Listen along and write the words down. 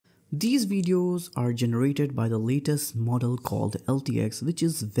These videos are generated by the latest model called LTX, which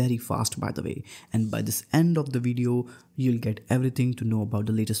is very fast by the way. And by this end of the video, you'll get everything to know about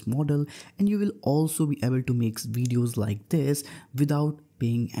the latest model, and you will also be able to make videos like this without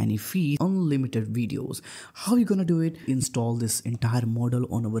paying any fee, unlimited videos. How are you gonna do it? Install this entire model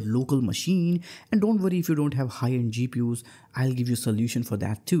on our local machine, and don't worry if you don't have high-end GPUs, I'll give you a solution for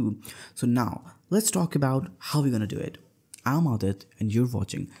that too. So now let's talk about how we're gonna do it. I'm Adit and you're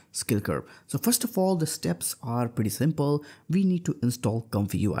watching Skill Curve. So first of all, the steps are pretty simple. We need to install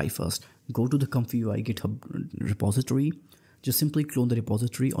ComfyUI first. Go to the ComfyUI GitHub repository. Just simply clone the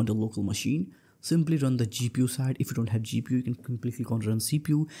repository on the local machine. Simply run the GPU side. If you don't have GPU, you can completely run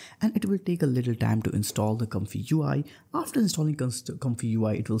CPU, and it will take a little time to install the ComfyUI. After installing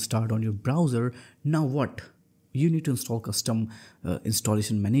ComfyUI, it will start on your browser. Now what? You need to install custom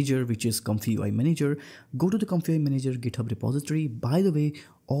installation manager, which is ComfyUI manager. Go to the ComfyUI manager GitHub repository. By the way,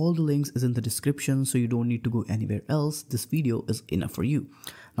 all the links is in the description, so you don't need to go anywhere else. This video is enough for you.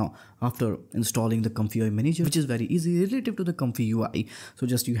 Now, after installing the ComfyUI manager, which is very easy relative to the ComfyUI, so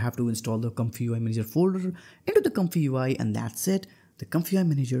just you have to install the ComfyUI manager folder into the ComfyUI, and that's it. The ComfyUI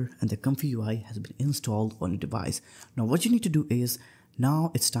manager and the ComfyUI has been installed on your device. Now, what you need to do is,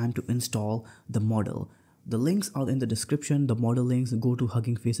 now it's time to install the model. The links are in the description, the model links. Go to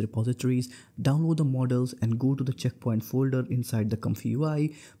Hugging Face repositories, download the models, and go to the checkpoint folder inside the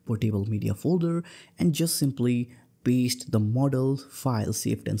ComfyUI portable media folder, and just simply paste the model files,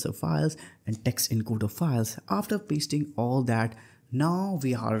 safe tensor files and text encoder files. After pasting all that, now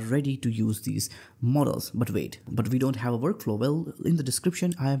we are ready to use these models. But wait, we don't have a workflow. Well, in the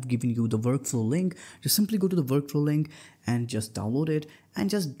description, I have given you the workflow link. Just simply go to the workflow link and just download it and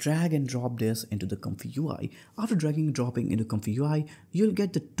just drag and drop this into the ComfyUI. After dragging and dropping into ComfyUI, you'll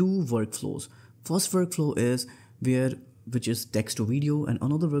get the two workflows. First workflow is which is text to video, and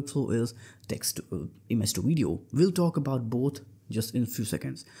another workflow is text to image to video. We'll talk about both just in a few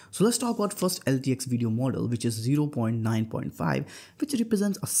seconds. So let's talk about first LTX video model, which is 0.9.5, which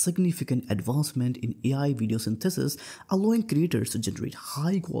represents a significant advancement in AI video synthesis, allowing creators to generate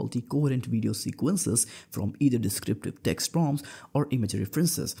high quality coherent video sequences from either descriptive text prompts or image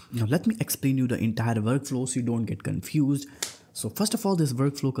references. Now let me explain you the entire workflow so you don't get confused. So first of all, this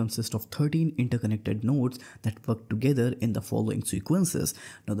workflow consists of 13 interconnected nodes that work together in the following sequences.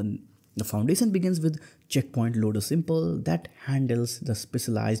 Now the foundation begins with checkpoint loader simple that handles the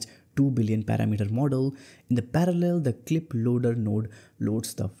specialized 2 billion parameter model. In the parallel, the clip loader node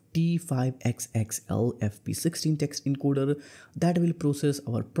loads the T5XXL FP16 text encoder that will process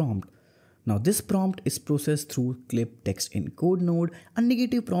our prompt. Now this prompt is processed through clip text encode node. A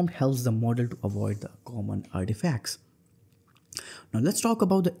negative prompt helps the model to avoid the common artifacts. Now let's talk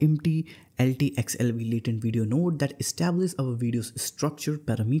about the empty LTXLV latent video node that establishes our video's structure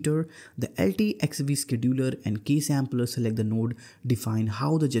parameter. The LTXV scheduler and K-sampler select the node define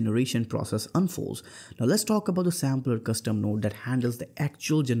how the generation process unfolds. Now let's talk about the sampler custom node that handles the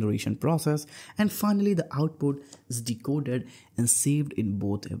actual generation process. And finally, the output is decoded and saved in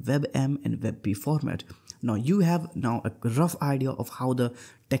both a WebM and WebP format. Now you have a rough idea of how the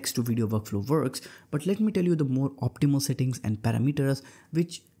text to video workflow works, but let me tell you the more optimal settings and parameters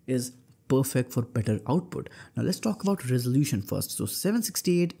which is perfect for better output. Now let's talk about resolution first. So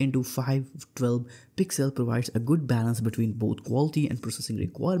 768 into 512 pixel provides a good balance between both quality and processing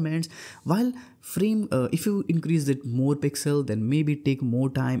requirements, while if you increase it more pixel, then maybe take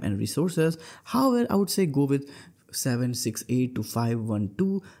more time and resources. However, I would say go with 768 to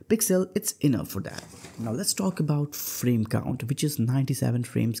 512 pixel, it's enough for that. Now let's talk about frame count, which is 97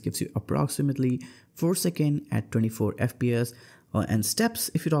 frames, gives you approximately 4 seconds at 24 fps. And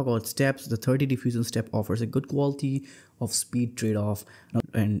steps, if you talk about steps, the 30 diffusion step offers a good quality of speed trade-off.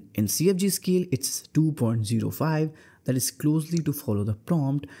 And in CFG scale, it's 2.05, that is closely to follow the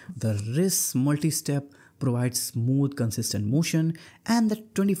prompt. The RIS multi-step provides smooth, consistent motion, and the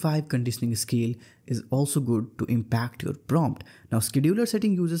 25 conditioning scale is also good to impact your prompt. Now, scheduler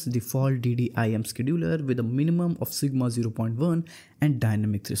setting uses default DDIM scheduler with a minimum of sigma 0.1 and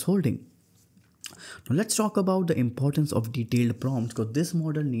dynamic thresholding. Now let's talk about the importance of detailed prompts, because this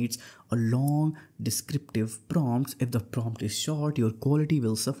model needs a long descriptive prompts. If the prompt is short, your quality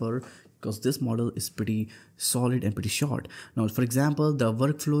will suffer, because this model is pretty solid and pretty short. Now, for example, the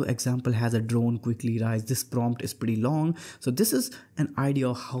workflow example has a drone quickly rise. This prompt is pretty long. So this is an idea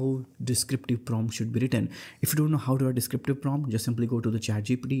of how descriptive prompt should be written. If you don't know how to write descriptive prompt, just simply go to the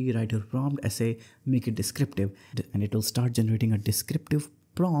ChatGPT, write your prompt, essay, make it descriptive, and it will start generating a descriptive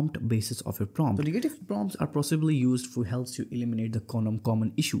prompt basis of your prompt. So negative prompts are possibly used for helps you eliminate the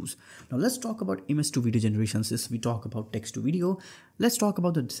common issues. Now let's talk about image to video generation. Since we talk about text to video, Let's talk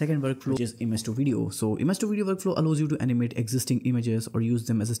about the second workflow, which is image to video. So image to video workflow allows you to animate existing images or use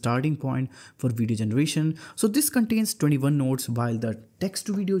them as a starting point for video generation. So this contains 21 nodes while the text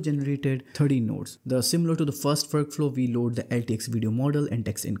to video generated 13 nodes. Similar to the first workflow, we load the LTX video model and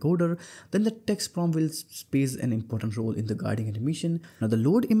text encoder. Then the text prompt will plays an important role in the guiding animation. Now the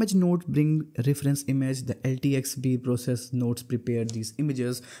load image node bring reference image. The LTX-V process nodes prepare these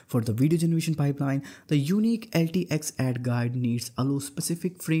images for the video generation pipeline. The unique LTX add guide needs allow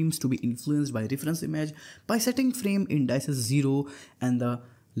specific frames to be influenced by reference image. By setting frame indices 0 and the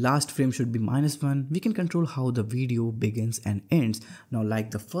last frame should be -1, we can control how the video begins and ends. Now,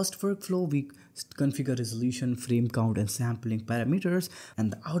 like the first workflow, we configure resolution, frame count and sampling parameters,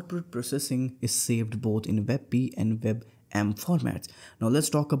 and the output processing is saved both in WebP and WebM formats. Now let's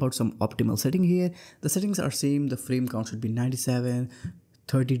talk about some optimal setting here. The settings are same. The frame count should be 97,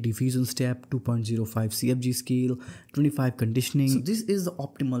 30 diffusion step, 2.05 CFG scale, 25 conditioning. So this is the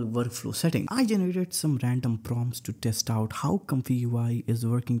optimal workflow setting. I generated some random prompts to test out how ComfyUI is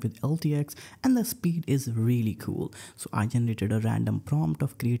working with LTX, and the speed is really cool. So I generated a random prompt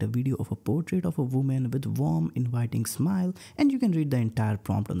of create a video of a portrait of a woman with warm, inviting smile, and you can read the entire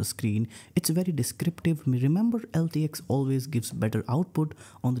prompt on the screen. It's very descriptive. Remember, LTX always gives better output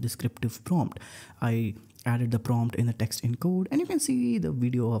on the descriptive prompt. I added the prompt in the text encode, and you can see the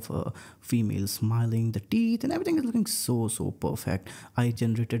video of a female smiling, the teeth and everything is looking so perfect. I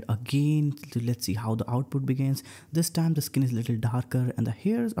generated again. Let's see how the output begins. This time the skin is a little darker and the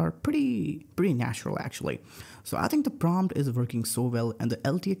hairs are pretty natural actually. So I think the prompt is working so well, and the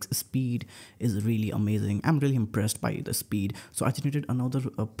LTX speed is really amazing. I'm really impressed by the speed. So I generated another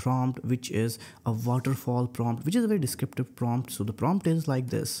prompt, which is a waterfall prompt, which is a very descriptive prompt. So the prompt is like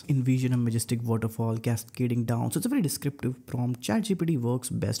this: envision a majestic waterfall cascading down. So it's a very descriptive prompt. ChatGPT works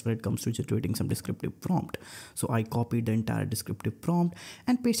best when it comes to generating some descriptive prompt. So I copied the entire descriptive prompt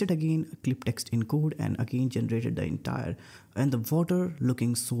and pasted again clip text encode, and again generated the entire, and the water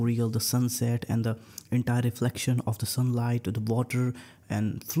looking so real, the sunset and the entire reflection of the sunlight to the water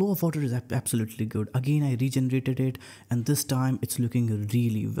and flow of water is absolutely good. Again I regenerated it, and this time it's looking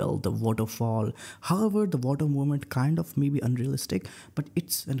really well, the waterfall. However, the water movement kind of maybe unrealistic, but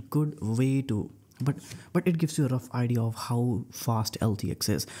it's a good way to, but it gives you a rough idea of how fast LTX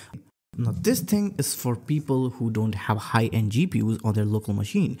is. Now this thing is for people who don't have high-end GPUs on their local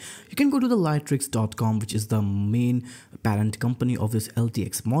machine. You can go to the Lightricks.com, which is the main parent company of this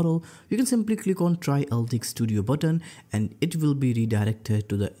LTX model. You can simply click on Try LTX Studio button, and it will be redirected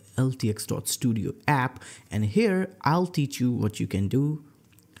to the LTX.Studio app, and here I'll teach you what you can do.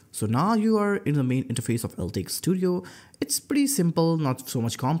 So now you are in the main interface of LTX Studio. It's pretty simple, not so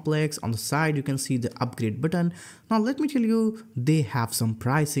much complex. On the side, you can see the upgrade button. Now let me tell you, they have some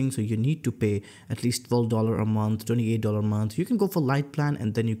pricing, so you need to pay at least $12 a month, $28 a month. You can go for light plan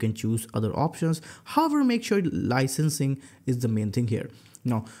and then you can choose other options. However, make sure licensing is the main thing here.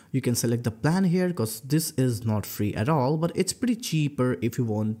 Now you can select the plan here because this is not free at all, but it's pretty cheaper if you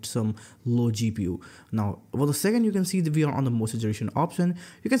want some low GPU. Now for the second, you can see that we are on the motion generation option.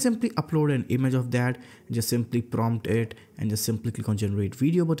 You can simply upload an image of that, just simply prompt it and just simply click on generate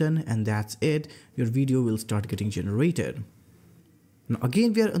video button, and that's it. Your video will start getting generated. Now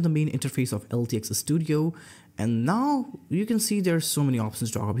again, we are on the main interface of LTX Studio, and now you can see there's so many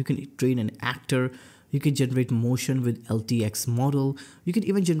options to talk about. You can train an actor. You can generate motion with LTX model. You can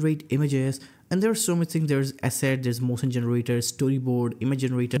even generate images, and there are so many things. There's asset, there's motion generator, storyboard, image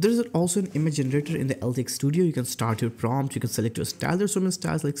generator. There's also an image generator in the LTX Studio. You can start your prompt. You can select your style. There's so many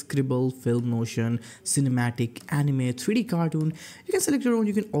styles like scribble, film motion, cinematic, anime, 3D cartoon. You can select your own.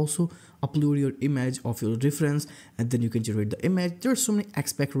 You can also upload your image of your reference, and then you can generate the image. There are so many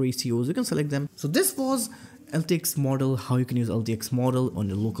aspect ratios. You can select them. So this was LTX model, how you can use LTX model on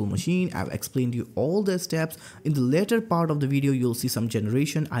your local machine. I've explained you all the steps. In the later part of the video, you'll see some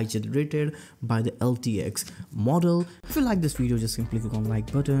generation I generated by the LTX model. If you like this video, just simply click on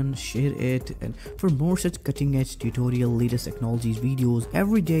like button, share it, and for more such cutting edge tutorial, latest technologies videos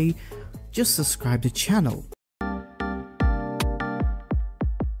every day, just subscribe the channel.